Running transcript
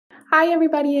Hi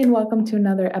everybody and welcome to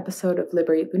another episode of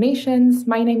Liberate Lunations.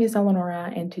 My name is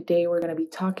Eleonora and today we're going to be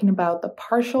talking about the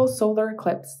partial solar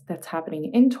eclipse that's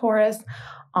happening in Taurus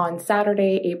on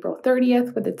Saturday, April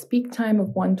 30th with its peak time of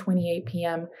 1:28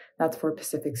 p.m. That's for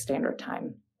Pacific Standard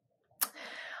Time.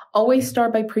 Always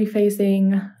start by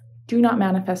prefacing, do not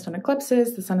manifest on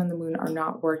eclipses. The sun and the moon are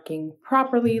not working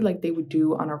properly like they would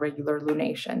do on a regular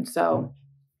lunation. So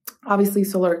obviously,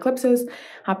 solar eclipses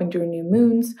happen during new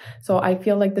moons. So I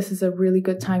feel like this is a really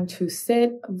good time to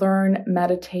sit, learn,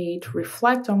 meditate,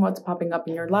 reflect on what's popping up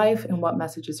in your life and what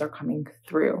messages are coming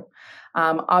through.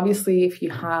 Obviously, if you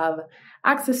have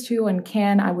access to and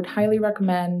can, I would highly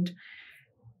recommend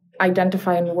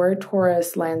identifying where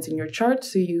Taurus lands in your chart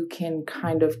so you can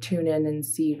kind of tune in and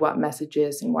see what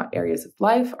messages and what areas of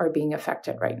life are being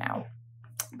affected right now.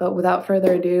 But without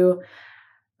further ado,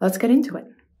 let's get into it.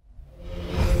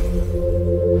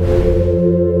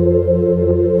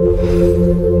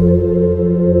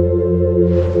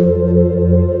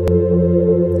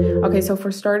 Okay, so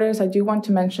for starters, I do want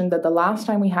to mention that the last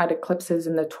time we had eclipses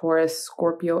in the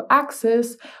Taurus-Scorpio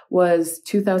axis was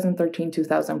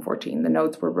 2013-2014. The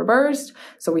nodes were reversed,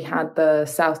 so we had the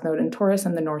south node in Taurus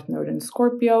and the north node in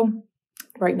Scorpio.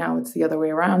 Right now, it's the other way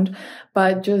around,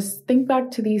 but just think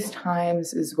back to these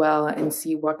times as well and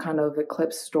see what kind of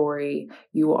eclipse story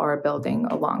you are building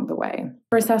along the way.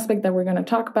 First aspect that we're going to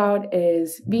talk about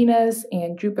is Venus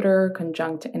and Jupiter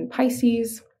conjunct in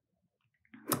Pisces.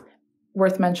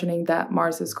 Worth mentioning that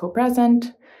Mars is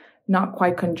co-present, not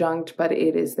quite conjunct, but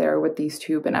it is there with these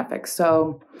two benefics.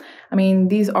 So, I mean,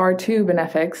 these are two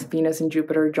benefics, Venus and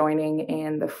Jupiter joining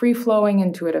in the free-flowing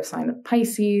intuitive sign of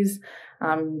Pisces,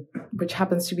 which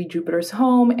happens to be Jupiter's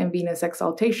home and Venus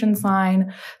exaltation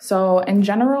sign. So in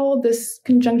general, this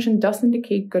conjunction does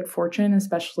indicate good fortune,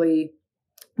 especially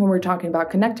when we're talking about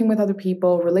connecting with other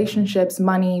people, relationships,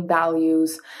 money,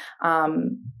 values.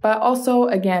 But also,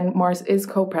 again, Mars is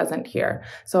co-present here.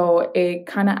 So it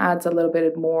kind of adds a little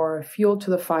bit more fuel to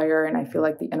the fire. And I feel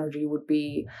like the energy would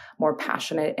be more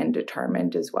passionate and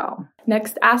determined as well.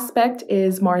 Next aspect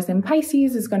is Mars in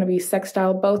Pisces is going to be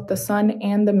sextile both the sun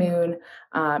and the moon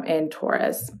in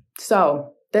Taurus.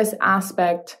 So this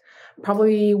aspect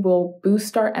probably will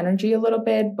boost our energy a little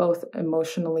bit, both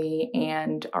emotionally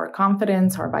and our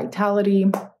confidence, our vitality.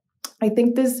 I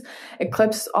think this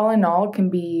eclipse, all in all, can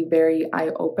be very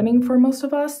eye-opening for most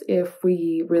of us if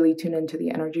we really tune into the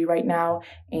energy right now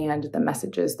and the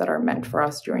messages that are meant for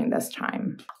us during this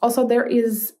time. Also, there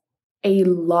is a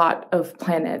lot of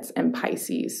planets in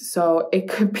Pisces, so it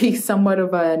could be somewhat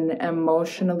of an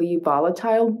emotionally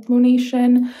volatile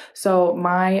lunation. So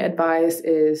my advice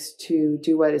is to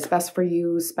do what is best for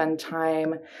you, spend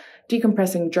time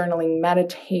decompressing, journaling,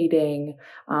 meditating,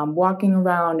 walking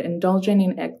around, indulging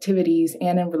in activities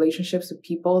and in relationships with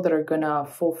people that are gonna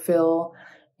fulfill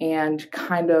and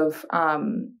kind of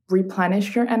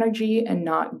replenish your energy and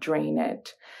not drain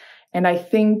it. And I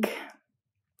think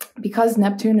because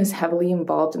Neptune is heavily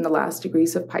involved in the last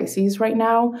degrees of Pisces right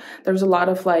now, there's a lot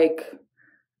of like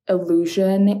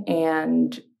illusion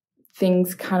and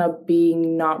things kind of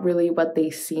being not really what they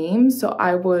seem. So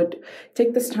I would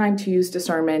take this time to use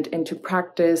discernment and to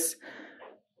practice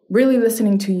really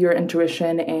listening to your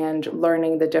intuition and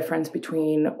learning the difference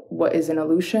between what is an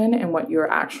illusion and what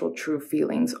your actual true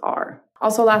feelings are.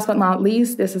 Also, last but not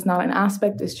least, this is not an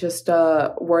aspect, it's just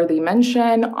a worthy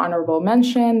mention, honorable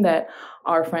mention that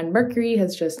our friend Mercury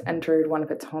has just entered one of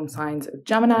its home signs of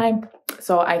Gemini.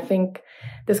 So I think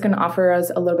this can offer us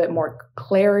a little bit more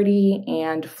clarity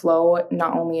and flow,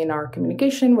 not only in our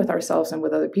communication with ourselves and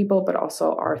with other people, but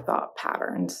also our thought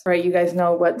patterns. All right, you guys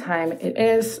know what time it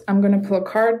is. I'm going to pull a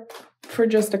card for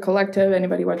just a collective,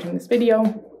 anybody watching this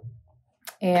video.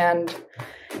 And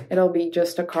it'll be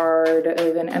just a card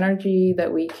of an energy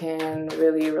that we can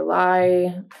really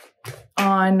rely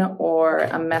on, or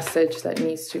a message that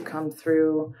needs to come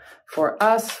through for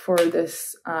us for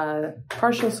this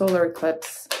partial solar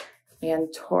eclipse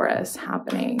and Taurus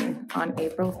happening on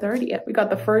April 30th. We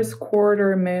got the first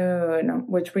quarter moon,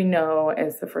 which we know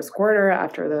is the first quarter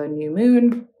after the new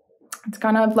moon. It's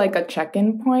kind of like a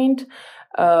check-in point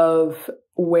of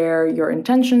where your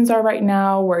intentions are right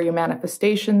now, where your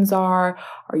manifestations are.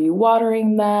 Are you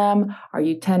watering them? Are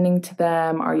you tending to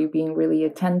them? Are you being really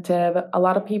attentive? A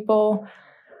lot of people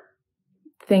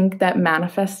think that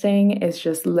manifesting is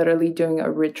just literally doing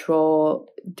a ritual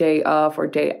day of or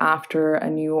day after a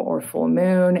new or full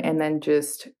moon, and then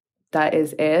just that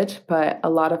is it. But a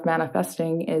lot of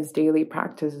manifesting is daily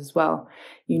practice as well.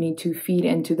 You need to feed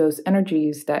into those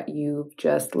energies that you've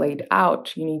just laid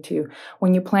out. You need to,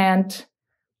 when you plant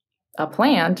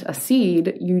a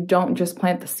seed, you don't just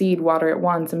plant the seed, water it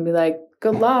once and be like,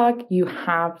 good luck, you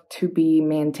have to be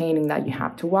maintaining that. You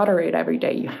have to water it every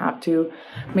day. You have to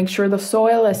make sure the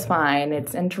soil is fine.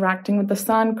 It's interacting with the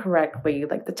sun correctly,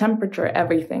 like the temperature,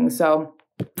 everything. So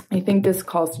I think this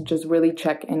calls to just really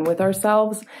check in with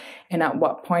ourselves and at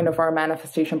what point of our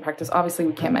manifestation practice. Obviously,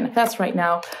 we can't manifest right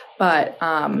now, but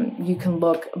you can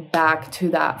look back to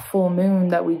that full moon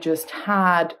that we just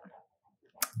had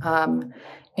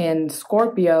in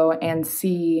Scorpio and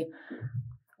see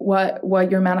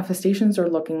what your manifestations are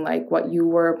looking like, what you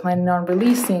were planning on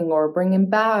releasing or bringing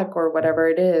back or whatever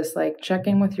it is. Like, check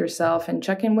in with yourself and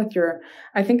check in with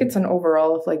I think it's an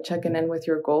overall of like checking in with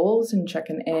your goals and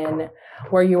checking in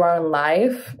where you are in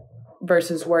life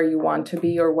versus where you want to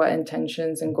be or what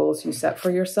intentions and goals you set for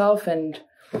yourself. And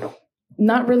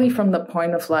not really from the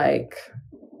point of like,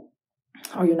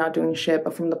 oh, you're not doing shit,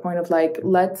 but from the point of like,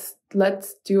 let's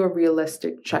do a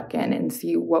realistic check-in and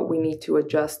see what we need to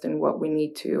adjust and what we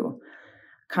need to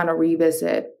kind of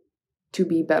revisit to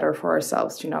be better for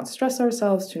ourselves, to not stress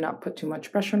ourselves, to not put too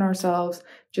much pressure on ourselves,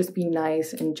 just be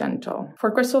nice and gentle. For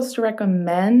crystals to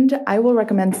recommend, I will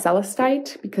recommend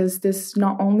celestite, because this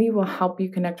not only will help you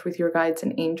connect with your guides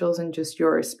and angels and just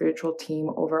your spiritual team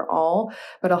overall,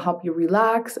 but it'll help you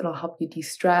relax, it'll help you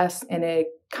de-stress, and it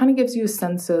kind of gives you a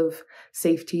sense of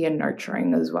safety and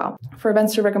nurturing as well. For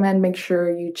events to recommend, make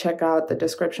sure you check out the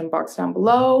description box down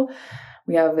below.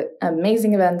 We have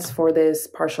amazing events for this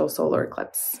partial solar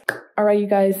eclipse. All right, you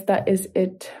guys, that is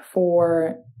it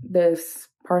for this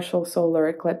partial solar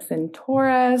eclipse in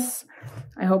Taurus.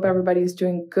 I hope everybody's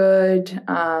doing good.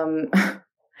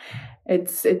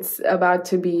 It's about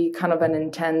to be kind of an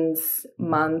intense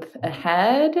month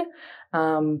ahead.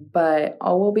 But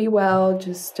all will be well.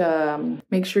 Just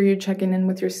make sure you're checking in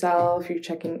with yourself, you're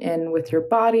checking in with your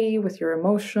body, with your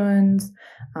emotions,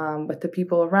 with the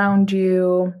people around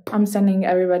you. I'm sending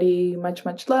everybody much,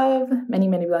 much love, many,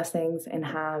 many blessings, and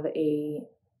have a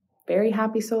very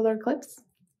happy solar eclipse.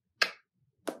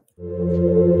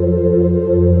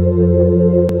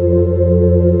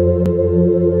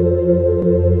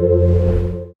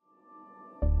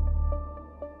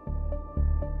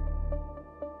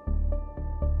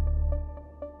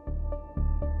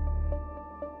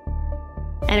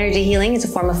 Energy healing is a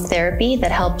form of therapy that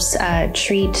helps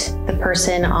treat the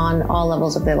person on all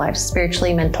levels of their life,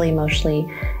 spiritually, mentally, emotionally,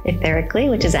 etherically,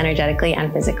 which is energetically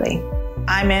and physically.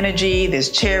 I'm energy,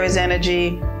 this chair is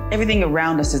energy, everything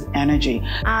around us is energy.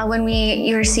 When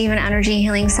you receive an energy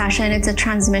healing session, it's a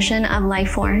transmission of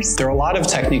life force. There are a lot of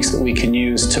techniques that we can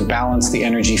use to balance the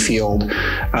energy field.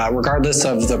 Regardless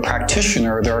of the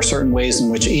practitioner, there are certain ways in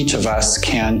which each of us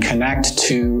can connect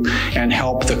to and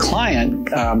help the client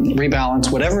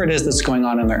rebalance whatever it is that's going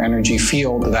on in their energy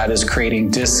field that is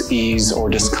creating dis-ease or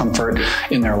discomfort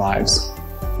in their lives.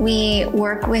 We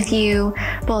work with you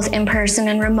both in person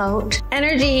and remote.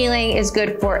 Energy healing is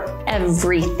good for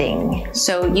everything.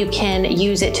 So you can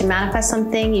use it to manifest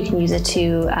something. You can use it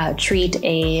to treat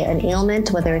an ailment,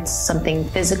 whether it's something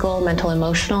physical, mental,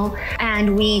 emotional.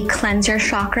 And we cleanse your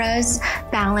chakras,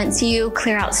 balance you,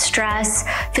 clear out stress,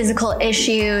 physical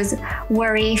issues,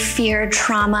 worry, fear,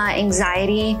 trauma,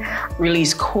 anxiety.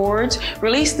 Release cords,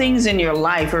 release things in your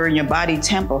life or in your body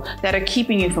temple that are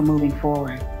keeping you from moving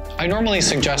forward. I normally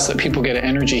suggest that people get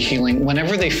energy healing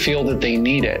whenever they feel that they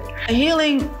need it.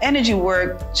 Healing energy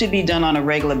work should be done on a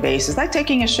regular basis, like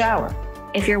taking a shower.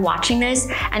 If you're watching this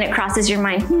and it crosses your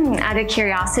mind, out of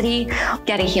curiosity,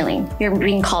 get a healing. You're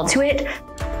being called to it.